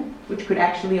recruitment, which could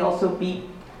actually also be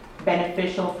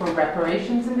beneficial for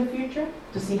reparations in the future,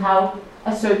 to see how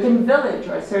a certain village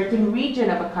or a certain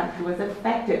region of a country was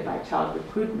affected by child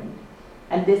recruitment.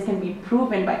 And this can be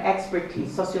proven by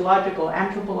expertise, sociological,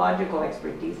 anthropological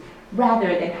expertise,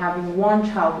 rather than having one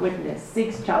child witness,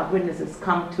 6 child witnesses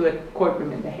come to a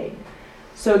courtroom in The Hague.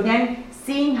 So again,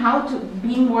 seeing how to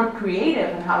be more creative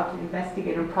and how to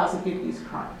investigate and prosecute these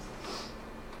crimes.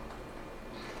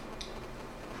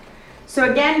 So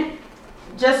again,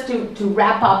 just to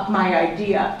wrap up my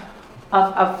idea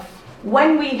of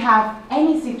when we have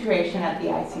any situation at the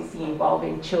ICC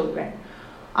involving children,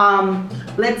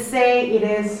 let's say it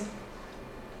is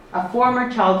a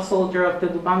former child soldier of the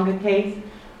Lubanga case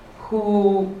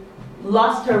who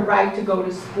lost her right to go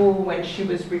to school when she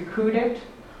was recruited,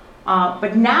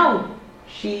 but now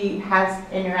she has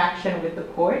interaction with the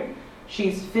court.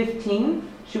 She's 15,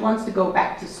 she wants to go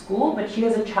back to school, but she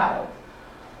is a child.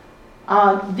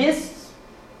 This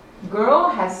girl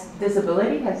has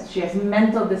disability, she has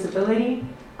mental disability.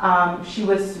 She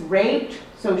was raped,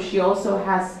 so she also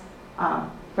has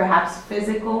perhaps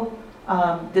physical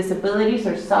disabilities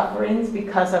or sufferings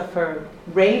because of her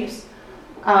rapes.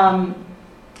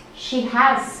 She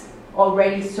has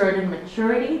already certain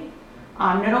maturity,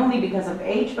 not only because of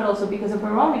age, but also because of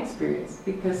her own experience,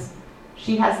 because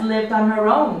she has lived on her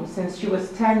own since she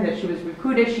was 10, that she was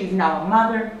recruited. She's now a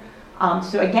mother.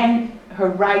 So again, her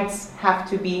rights have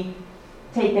to be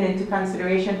taken into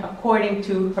consideration according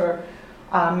to her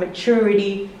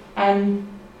maturity and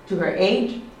to her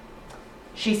age.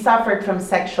 She suffered from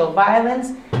sexual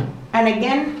violence. And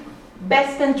again,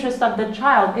 best interest of the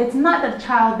child. It's not a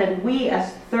child that we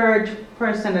as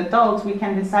third-person adults, we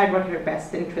can decide what her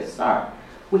best interests are.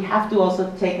 We have to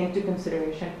also take into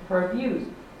consideration her views.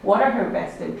 What are her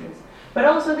best interests? But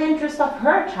also the interest of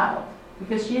her child,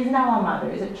 because she is now a mother,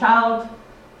 is a child,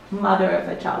 mother of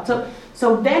a child.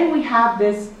 So then we have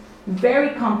this very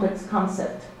complex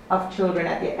concept of children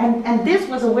at the end. And this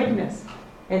was a witness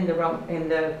in the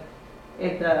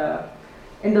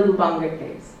Lubanga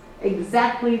case.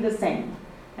 Exactly the same.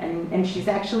 And she's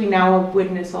actually now a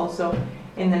witness also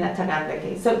in the Nataranda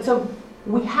case. So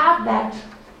we have that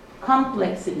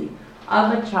complexity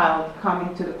of a child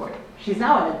coming to the court. She's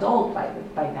now an adult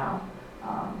by now.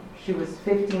 She was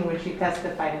 15 when she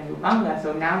testified in Lubanga,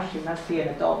 so now she must be an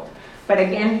adult. But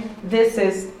again, this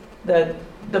is the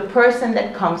person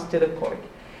that comes to the court.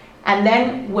 And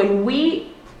then when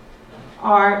we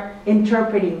are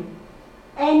interpreting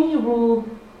any rule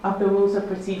of the rules of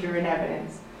procedure and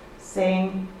evidence,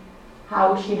 saying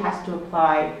how she has to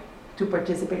apply to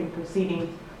participate in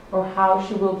proceedings or how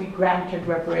she will be granted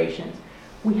reparations,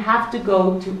 we have to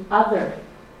go to other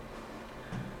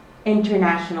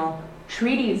international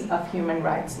treaties of human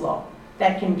rights law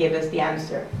that can give us the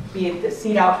answer, be it the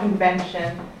CEDAW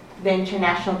Convention, the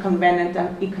International Covenant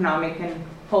on Economic and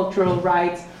Cultural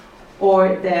Rights,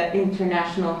 or the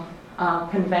International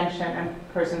Convention on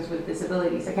Persons with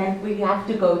Disabilities. Again, we have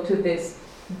to go to this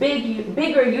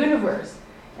bigger universe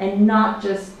and not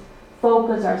just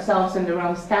focus ourselves on the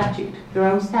Rome Statute. The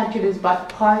Rome Statute is but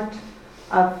part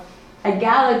of a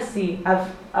galaxy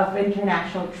of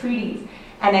international treaties.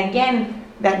 And again,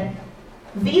 that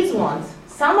these ones,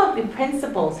 some of the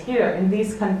principles here in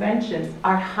these conventions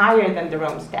are higher than the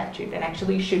Rome Statute and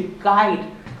actually should guide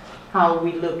how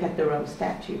we look at the Rome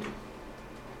Statute.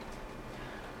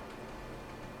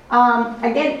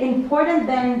 Again, important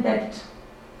then that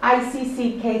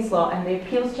ICC case law and the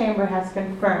Appeals Chamber has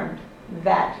confirmed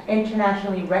that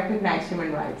internationally recognized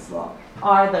human rights law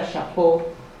are the chapeau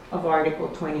of Article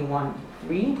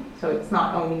 21.3. So it's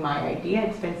not only my idea,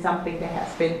 it's been something that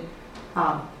has been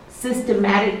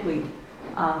systematically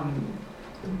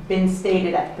been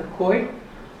stated at the court.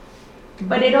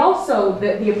 But it also,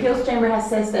 the Appeals Chamber has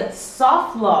said that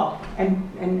soft law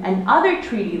and other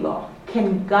treaty law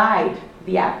can guide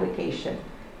the application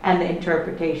and the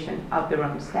interpretation of the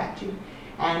Rome Statute.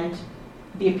 And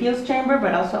the Appeals Chamber,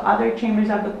 but also other chambers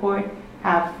of the court,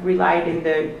 have relied in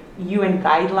the UN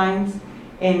guidelines,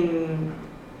 in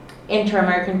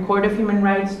Inter-American Court of Human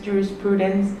Rights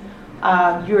jurisprudence,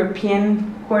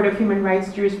 European Court of Human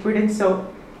Rights jurisprudence, so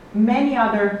many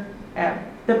other,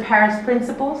 the Paris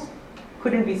Principles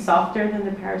couldn't be softer than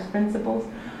the Paris Principles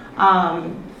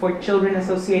for children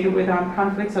associated with armed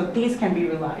conflict, so these can be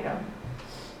relied on.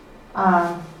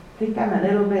 I think I'm a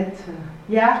little bit,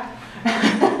 yeah?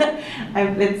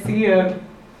 Let's see.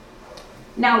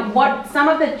 Now, what some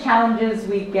of the challenges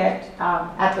we get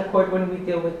at the court when we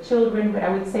deal with children, but I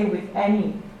would say with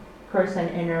any person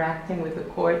interacting with the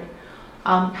court,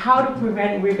 how to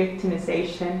prevent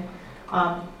re-victimization.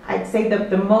 I'd say that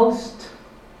the most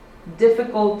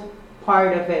difficult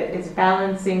part of it is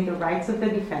balancing the rights of the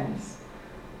defense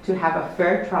to have a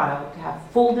fair trial, to have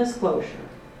full disclosure,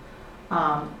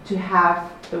 to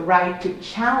have the right to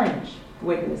challenge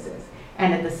witnesses,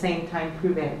 and at the same time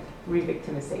prevent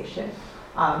re-victimization.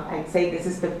 I'd say this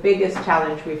is the biggest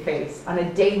challenge we face on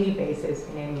a daily basis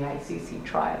in any ICC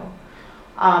trial.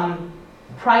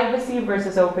 Privacy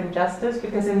versus open justice,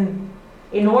 because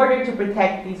in order to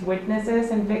protect these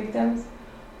witnesses and victims,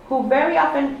 who very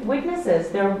often witnesses,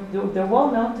 they're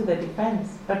well known to the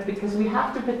defense, but because we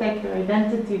have to protect their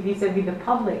identity vis-a-vis the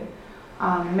public,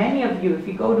 many of you, if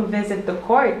you go to visit the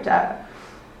court,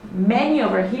 many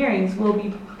of our hearings will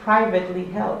be privately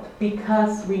held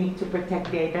because we need to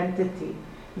protect the identity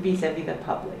vis-a-vis the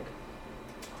public.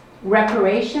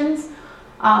 Reparations,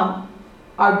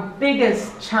 our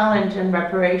biggest challenge in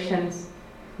reparations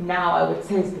now, I would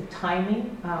say, is the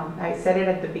timing. I said it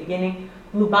at the beginning.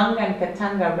 Lubanga and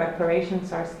Katanga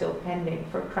reparations are still pending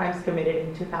for crimes committed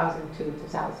in 2002,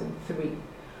 2003,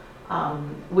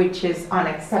 which is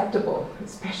unacceptable,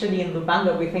 especially in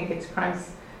Lubanga. We think it's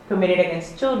crimes committed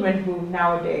against children who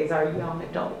nowadays are young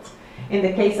adults. In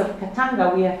the case of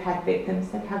Katanga, we have had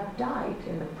victims that have died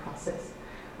in the process.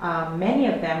 Many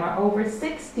of them are over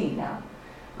 60 now,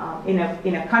 in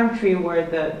a country where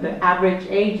the average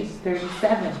age is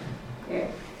 37.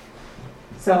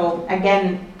 So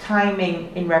again,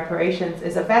 timing in reparations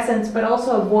is of essence, but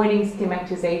also avoiding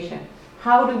stigmatization.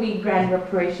 How do we grant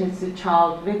reparations to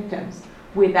child victims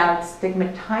without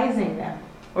stigmatizing them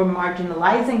or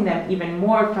marginalizing them even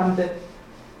more from the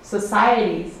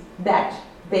societies that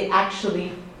they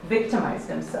actually victimize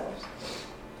themselves?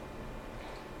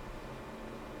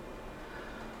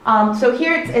 So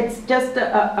here it's just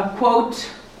a quote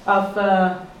of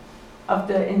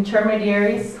the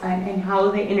intermediaries and how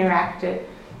they interacted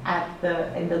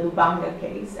in the Lubanga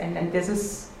case. And this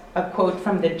is a quote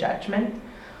from the judgment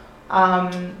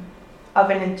of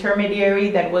an intermediary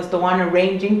that was the one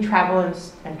arranging travel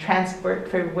and transport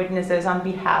for witnesses on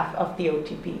behalf of the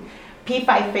OTP.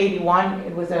 P581,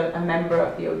 it was a member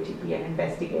of the OTP, an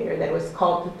investigator that was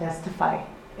called to testify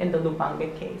in the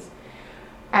Lubanga case.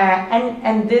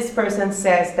 And this person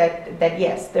says that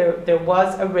yes, there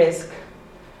was a risk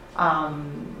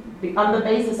on the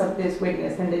basis of this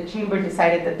witness, and the chamber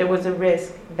decided that there was a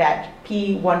risk that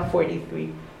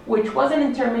P143, which was an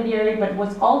intermediary but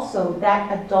was also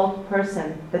that adult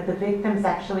person that the victims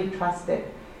actually trusted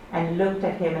and looked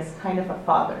at him as kind of a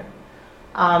father.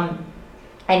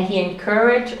 And he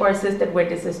encouraged or assisted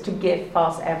witnesses to give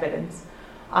false evidence.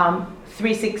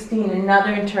 316,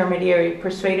 another intermediary,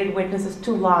 persuaded witnesses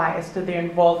to lie as to their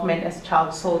involvement as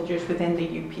child soldiers within the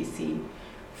UPC.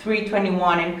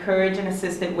 321, encouraged and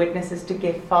assisted witnesses to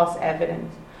give false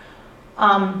evidence.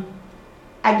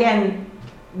 Again,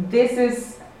 this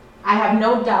is, I have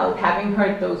no doubt, having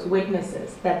heard those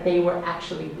witnesses, that they were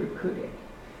actually recruited.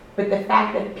 But the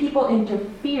fact that people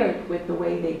interfered with the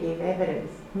way they gave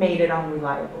evidence made it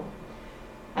unreliable.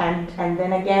 And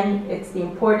then again, it's the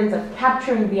importance of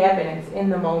capturing the evidence in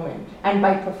the moment and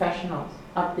by professionals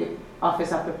of the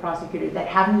Office of the Prosecutor that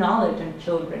have knowledge on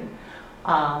children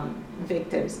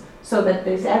victims, so that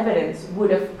this evidence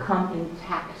would have come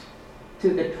intact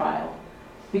to the trial,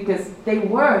 because they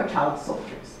were child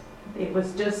soldiers. It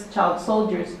was just child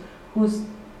soldiers whose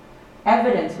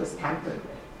evidence was tampered with.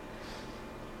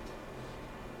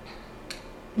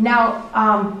 Now,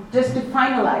 just to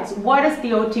finalize, what is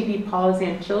the OTP policy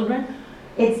on children?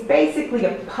 It's basically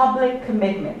a public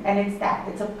commitment, and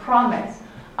it's a promise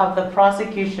of the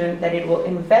prosecution that it will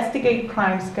investigate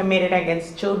crimes committed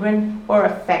against children or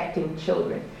affecting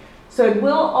children. So it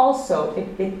will also,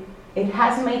 it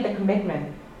has made the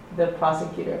commitment, the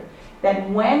prosecutor, that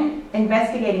when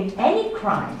investigating any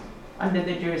crime under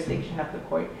the jurisdiction of the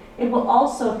court, it will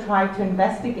also try to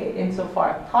investigate,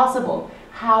 insofar as possible,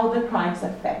 how the crimes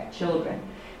affect children.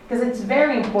 Because it's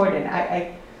very important.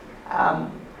 I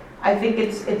think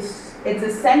it's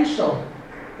essential,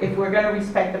 if we're going to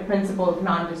respect the principle of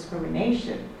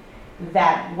non-discrimination,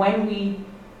 that when the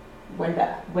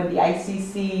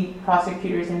ICC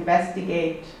prosecutors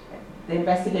investigate, the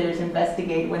investigators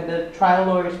investigate, when the trial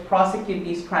lawyers prosecute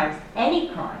these crimes, any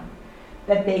crime,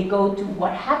 that they go to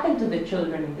what happened to the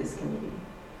children in this community,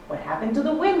 what happened to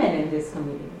the women in this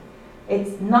community.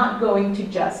 It's not going to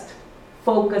just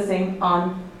focusing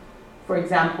on, for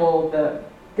example,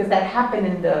 because that happened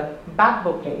in the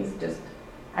Gbagbo case, just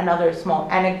another small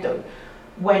anecdote.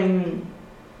 When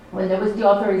there was the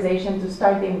authorization to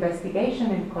start the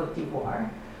investigation in Côte d'Ivoire,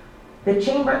 the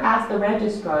chamber asked the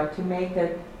registrar to make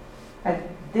a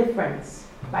difference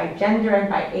by gender and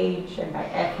by age and by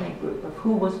ethnic group of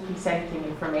who was presenting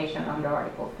information under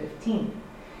Article 15.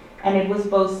 And it was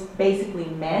both basically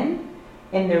men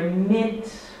in their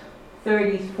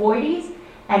mid-30s, 40s,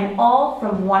 and all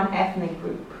from one ethnic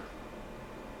group,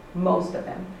 most of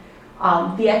them.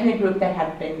 The ethnic group that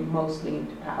had been mostly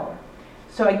into power.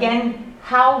 So again,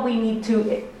 how we need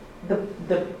to,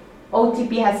 the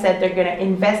OTP has said they're going to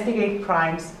investigate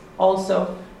crimes,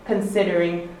 also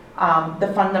considering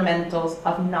the fundamentals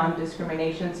of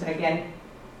non-discrimination. So again,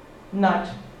 not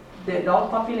the adult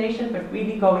population, but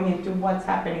really going into what's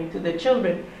happening to the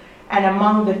children. And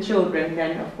among the children,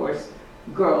 then of course,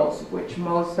 girls, which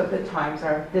most of the times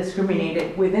are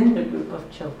discriminated within the group of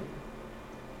children.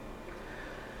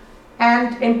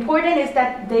 And important is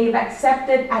that they've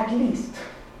accepted, at least,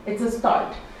 it's a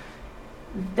start,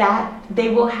 that they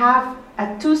will have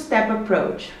a two-step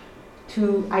approach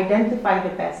to identify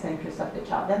the best interests of the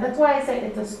child. And that's why I say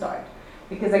it's a start.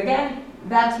 Because again,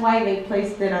 that's why they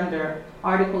placed it under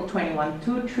Article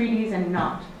 21(2) treaties and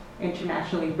not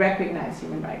internationally recognized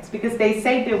human rights. Because they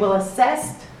say they will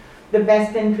assess the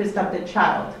best interest of the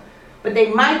child, but they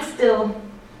might still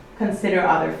consider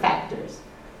other factors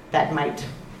that might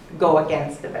go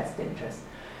against the best interest.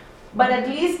 But at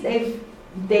least they've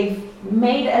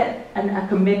made a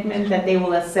commitment that they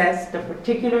will assess the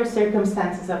particular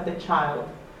circumstances of the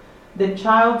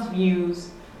child's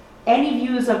views, any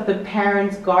views of the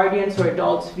parents, guardians, or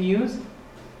adults' views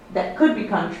that could be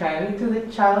contrary to the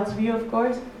child's view, of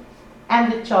course,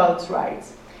 and the child's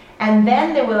rights. And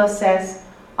then they will assess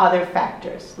other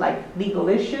factors, like legal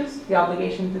issues, the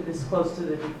obligation to disclose to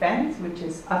the defense, which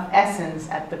is of essence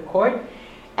at the court,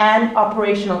 and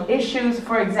operational issues,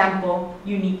 for example,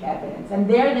 unique evidence. And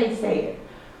there they say it.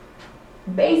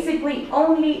 Basically,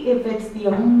 only if it's the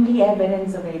only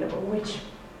evidence available, which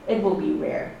it will be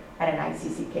rare at an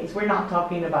ICC case. We're not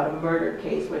talking about a murder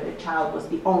case where the child was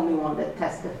the only one that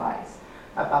testifies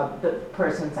about the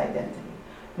person's identity.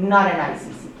 Not an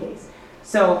ICC case.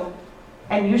 So,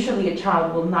 and usually a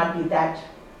child will not be that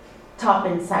top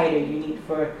insider you need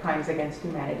for a crimes against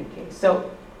humanity case. So,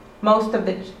 most of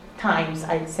the times,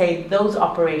 I'd say those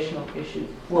operational issues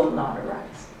will not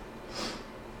arise.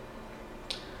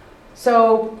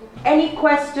 So, any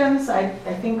questions? I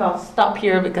think I'll stop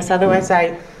here because otherwise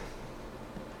I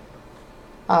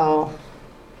don't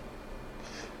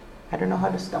know how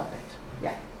to stop it.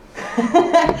 Yeah.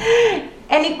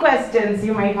 Any questions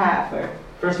you might have? Or?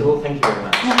 First of all, thank you very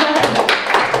much.